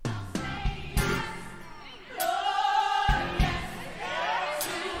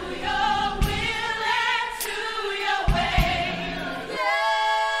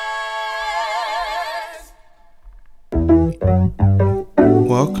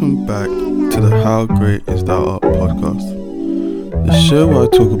welcome back to the How Great Is Thou Art podcast, the show where I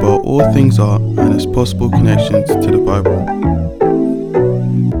talk about all things art and its possible connections to the Bible.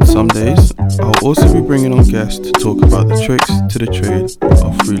 Some days, I'll also be bringing on guests to talk about the tricks to the trade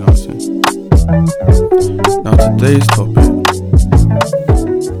of freelancing. Now today's topic.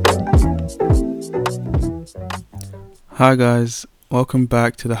 Hi guys, welcome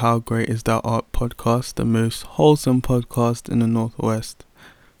back to the How Great Is Thou Art podcast, the most wholesome podcast in the Northwest.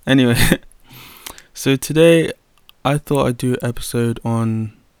 Anyway, so today I thought I'd do an episode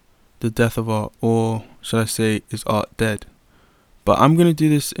on the death of art, or should I say, is art dead? But I'm going to do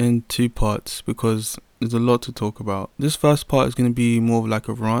this in two parts because there's a lot to talk about. This first part is going to be more of like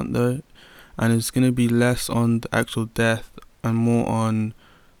a rant though, and it's going to be less on the actual death and more on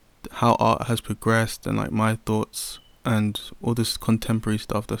how art has progressed and like my thoughts and all this contemporary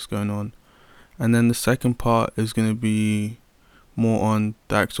stuff that's going on. And then the second part is going to be more on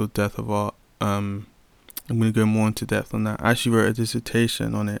the actual death of art. I'm going to go more into depth on that. I actually wrote a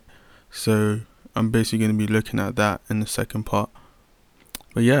dissertation on it, so I'm basically going to be looking at that in the second part.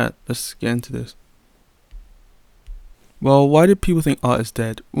 But yeah, let's get into this. Well, why do people think art is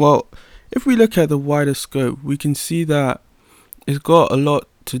dead? Well, if we look at the wider scope, we can see that it's got a lot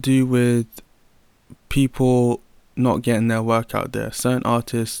to do with people not getting their work out there, certain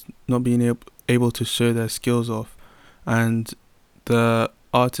artists not being able to show their skills off, and the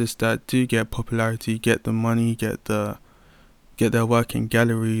artists that do get popularity, get the money, get their work in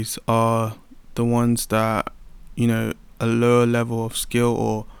galleries are the ones that, you know, a lower level of skill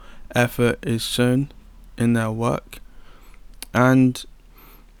or effort is shown in their work. And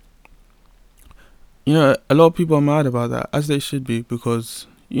you know, a lot of people are mad about that, as they should be, because,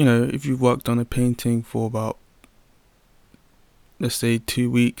 you know, if you've worked on a painting for about, let's say, 2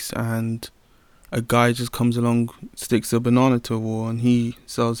 weeks, and a guy just comes along, sticks a banana to a wall, and he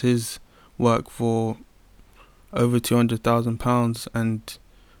sells his work for over £200,000, and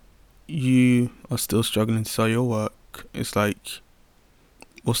you are still struggling to sell your work, it's like,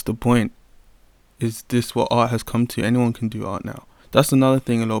 what's the point? Is this what art has come to? Anyone can do art now. That's another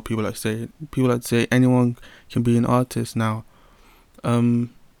thing a lot of people like say. People like to say anyone can be an artist now,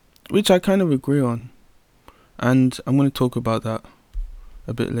 which I kind of agree on, and I'm going to talk about that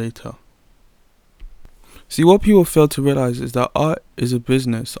a bit later. See, what people fail to realize is that art is a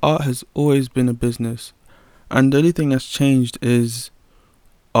business. Art has always been a business, and the only thing that's changed is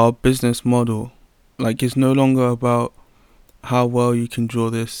our business model. Like, it's no longer about how well you can draw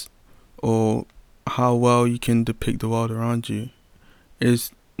this or how well you can depict the world around you.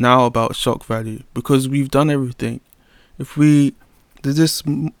 It's now about shock value, because we've done everything. There's this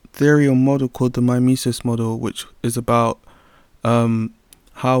theory or model called the mimesis model, which is about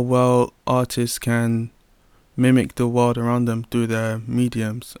how well artists can mimic the world around them through their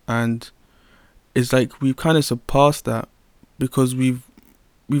mediums, and it's like we've kind of surpassed that, because we've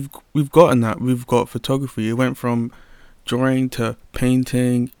gotten that. We've got photography. It went from drawing to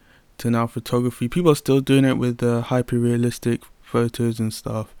painting to now photography. People are still doing it with the hyper realistic photos and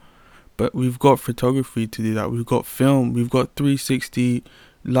stuff, but we've got photography to do that. We've got film, we've got 360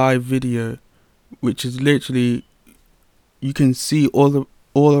 live video, which is literally, you can see all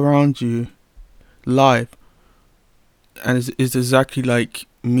around you live, and it's exactly like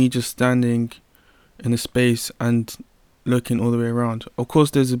me just standing in a space and looking all the way around. Of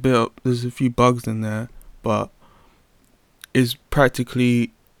course there's a few bugs in there, but it's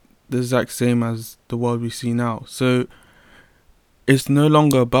practically the exact same as the world we see now. So it's no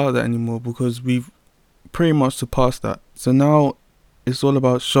longer about that anymore, because we've pretty much surpassed that. So now it's all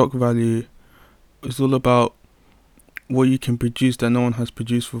about shock value. It's all about what you can produce that no one has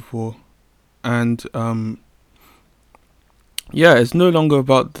produced before. And it's no longer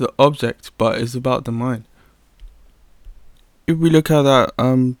about the object, but it's about the mind. If we look at that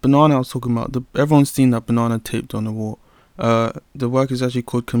banana I was talking about, everyone's seen that banana taped on the wall. The work is actually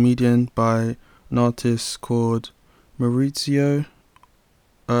called Comedian by an artist called Maurizio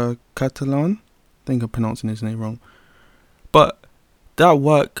Catalan. I think I'm pronouncing his name wrong. But that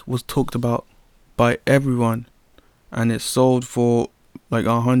work was talked about by everyone, and it sold for like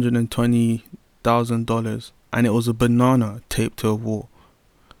 $120,000, and it was a banana taped to a wall.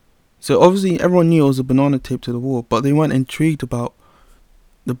 So obviously everyone knew it was a banana taped to the wall, but they weren't intrigued about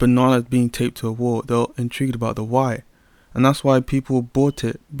the banana being taped to a wall. They were intrigued about the why. And that's why people bought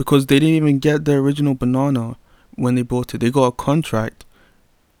it, because they didn't even get the original banana when they bought it. They got a contract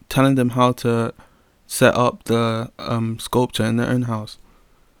telling them how to set up the sculpture in their own house.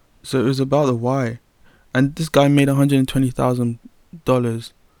 So it was about the why. And this guy made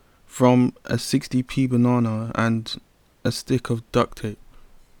 $120,000 from a 60p banana and a stick of duct tape.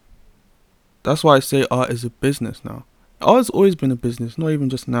 That's why I say art is a business now. Art has always been a business, not even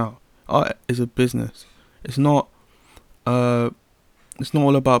just now. Art is a business. It's not uh it's not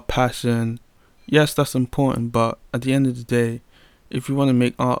all about passion. Yes, that's important, but at the end of the day, if you want to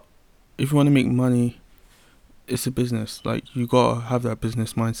make art, if you want to make money, it's a business. Like, you gotta have that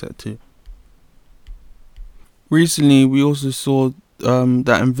business mindset too. Recently, we also saw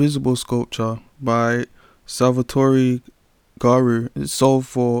that invisible sculpture by Salvatore Garu. It sold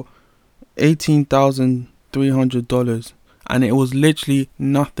for $18,300, and it was literally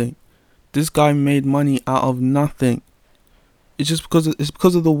nothing. This guy made money out of nothing. It's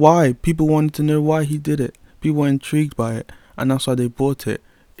because of the why. People wanted to know why he did it. People were intrigued by it, and that's why they bought it.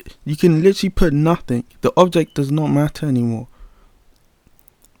 You can literally put nothing. The object does not matter anymore.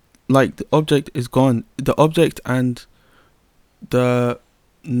 Like, the object is gone. The object and the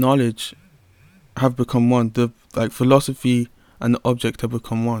knowledge have become one. The like philosophy and the object have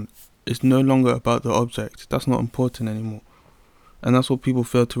become one. It's no longer about the object. That's not important anymore. And that's what people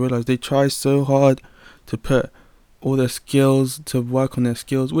fail to realize. They try so hard to put all their skills, to work on their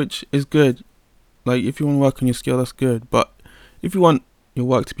skills, which is good. Like, if you want to work on your skill, that's good. But if you want your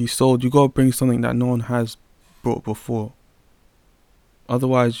work to be sold, you gotta bring something that no one has brought before.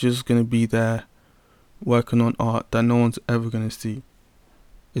 Otherwise, you're just gonna be there working on art that no one's ever gonna see.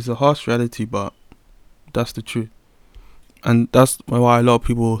 It's a harsh reality, but that's the truth. And that's why a lot of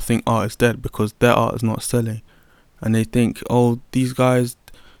people think art is dead, because their art is not selling. And they think, oh, these guys,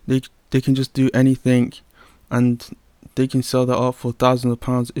 they can just do anything, and they can sell their art for thousands of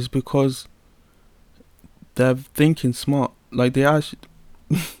pounds. It's because they're thinking smart. Like, they actually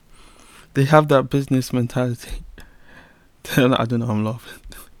they have that business mentality. I don't know, I'm laughing.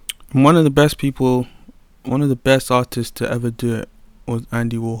 One of the best people, one of the best artists to ever do it was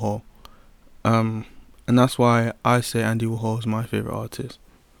Andy Warhol. And that's why I say Andy Warhol is my favorite artist.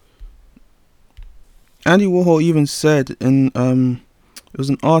 Andy Warhol even said in it was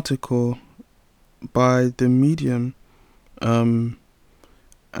an article by the Medium, and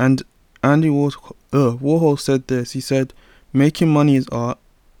Warhol said this. He said, "Making money is art,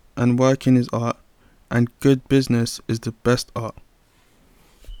 and working is art, and good business is the best art."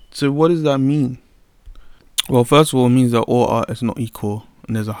 So what does that mean? Well, first of all, it means that all art is not equal,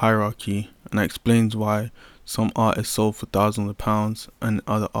 and there's a hierarchy, and that explains why some art is sold for thousands of pounds and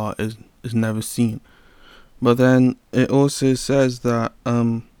other art is never seen. But then it also says that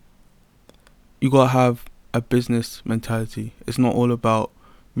you gotta have a business mentality. It's not all about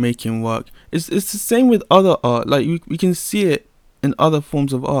making work. It's the same with other art. Like, we can see it in other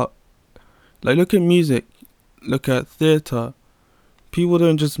forms of art. Like, look at music, look at theatre. People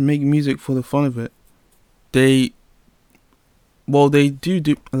don't just make music for the fun of it. They they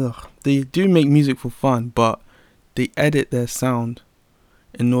do make music for fun, but they edit their sound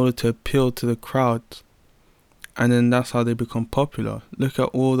in order to appeal to the crowd, and then that's how they become popular. Look at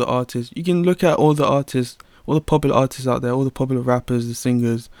all the artists. You can look at all the artists, all the popular artists out there, all the popular rappers, the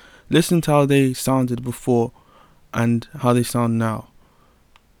singers. Listen to how they sounded before and how they sound now.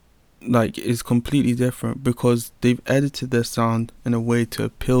 Like, it's completely different because they've edited their sound in a way to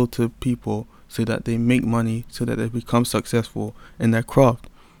appeal to people, so that they make money, so that they become successful in their craft.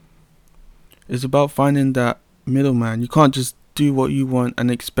 It's about finding that middleman. You can't just do what you want and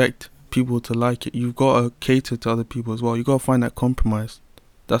expect people to like it. You've got to cater to other people as well. You got to find that compromise.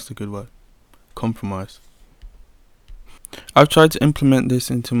 That's the good word. Compromise. I've tried to implement this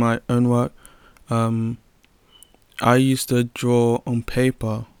into my own work. I used to draw on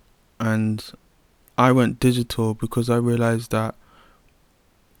paper, and I went digital because I realized that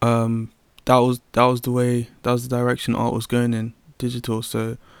that was the direction art was going in, digital.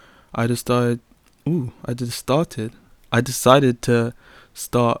 So I just started. I decided to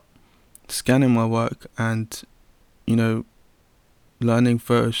start scanning my work, and you know, learning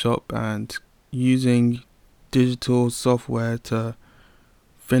Photoshop and using digital software to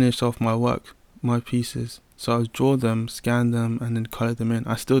finish off my work, my pieces. So I would draw them, scan them, and then color them in.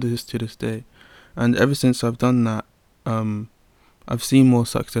 I still do this to this day, and ever since I've done that, I've seen more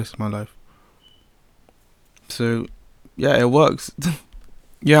success in my life. So yeah, it works.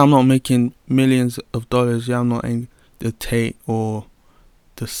 Yeah, I'm not making millions of dollars. Yeah, I'm not in the Tate or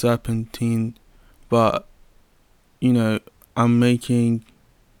the Serpentine, but you know, I'm making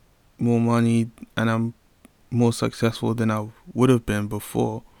more money and I'm more successful than I would have been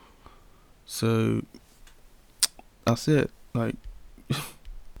before. So that's it. Like,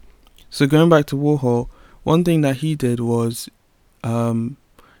 so going back to Warhol, one thing that he did was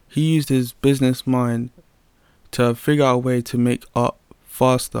he used his business mind to figure out a way to make art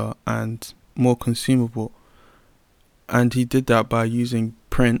faster and more consumable. And he did that by using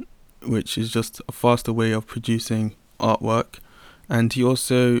print which is just a faster way of producing artwork. And he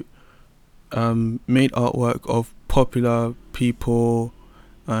also made artwork of popular people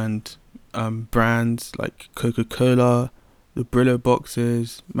and brands like Coca-Cola, the Brillo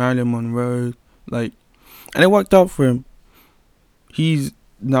boxes, Marilyn Monroe, and it worked out for him. He's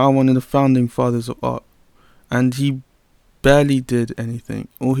now one of the founding fathers of art, and he barely did anything.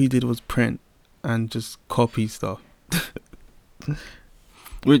 All he did was print and just copy stuff.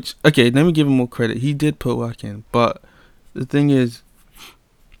 Which, okay, let me give him more credit. He did put work in, but the thing is,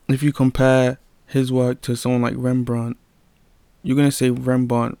 if you compare his work to someone like Rembrandt, you're going to say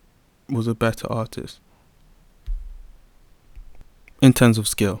Rembrandt was a better artist in terms of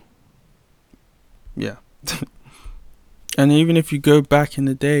skill. Yeah. And even if you go back in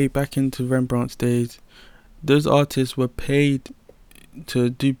the day, back into Rembrandt's days, those artists were paid to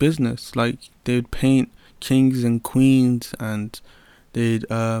do business. Like, they would paint kings and queens, and they'd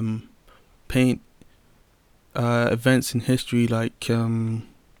paint events in history, like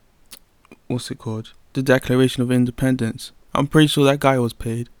what's it called? The Declaration of Independence. I'm pretty sure that guy was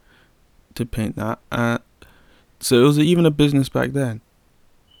paid to paint that. So it was even a business back then.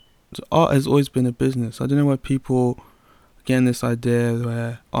 So art has always been a business. I don't know why people getting this idea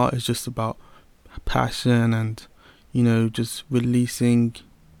where art is just about passion and, just releasing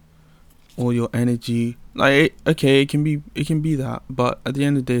all your energy. Okay, it can be that, but at the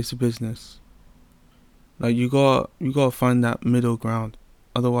end of the day, it's a business. Like, you gotta find that middle ground.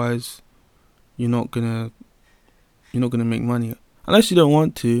 Otherwise, you're not gonna make money. Unless you don't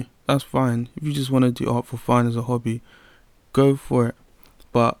want to, that's fine. If you just want to do art for fun as a hobby, go for it.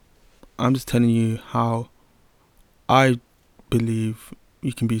 But I'm just telling you how I believe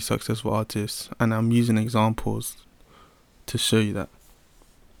you can be successful artists, and I'm using examples to show you that.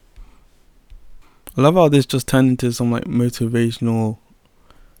 I love how this just turned into some motivational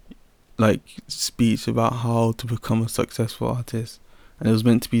speech about how to become a successful artist, and it was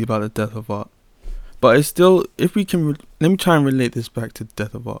meant to be about the death of art. But it's still, if we can, let me try and relate this back to the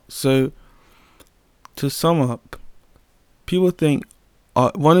death of art. So, to sum up, people think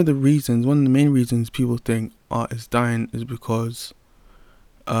art, one of the main reasons people think art is dying is because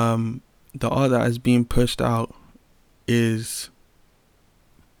the art that is being pushed out is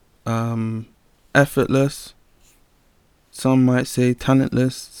effortless. Some might say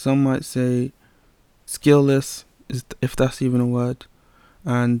talentless. Some might say skillless, if that's even a word.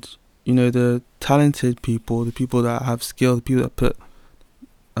 And the talented people, the people that have skill, the people that put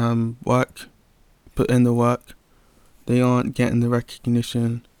in the work, they aren't getting the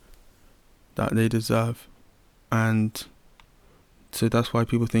recognition that they deserve. And so that's why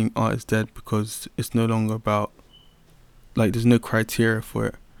people think art is dead, because it's no longer about, there's no criteria for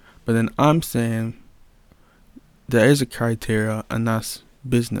it. But then I'm saying there is a criteria, and that's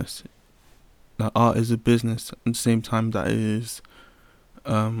business. That art is a business at the same time that it is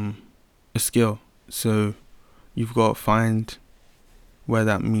a skill. So you've got to find where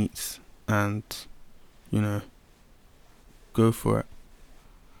that meets and go for it.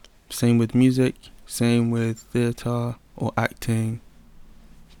 Same with music, same with theatre or acting,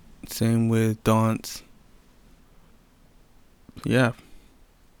 same with dance. Yeah,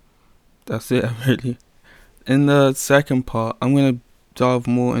 that's it really. In the second part, I'm gonna delve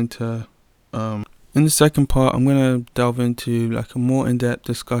more into a more in-depth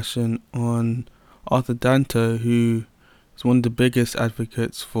discussion on Arthur Danto, who is one of the biggest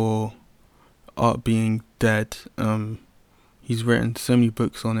advocates for art being dead. He's written so many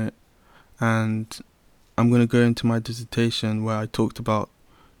books on it, and I'm going to go into my dissertation where I talked about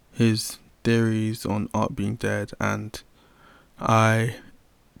his theories on art being dead, and I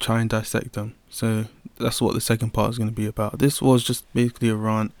try and dissect them. So that's what the second part is going to be about. This was just basically a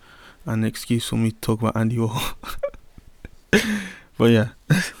rant and an excuse for me to talk about Andy Warhol. But yeah,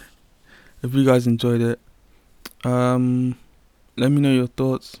 if you guys enjoyed it, let me know your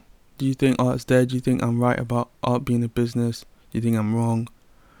thoughts. Do you think art's dead? Do you think I'm right about art being a business? Do you think I'm wrong?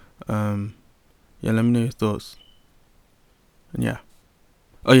 Yeah, let me know your thoughts. And yeah.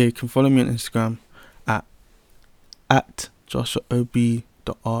 Oh yeah, you can follow me on Instagram at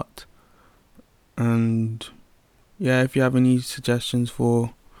joshuaob.art. And yeah, if you have any suggestions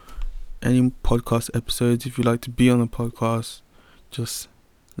for any podcast episodes, if you'd like to be on the podcast, just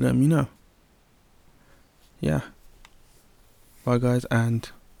let me know. Yeah. Bye guys, and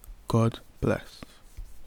God bless.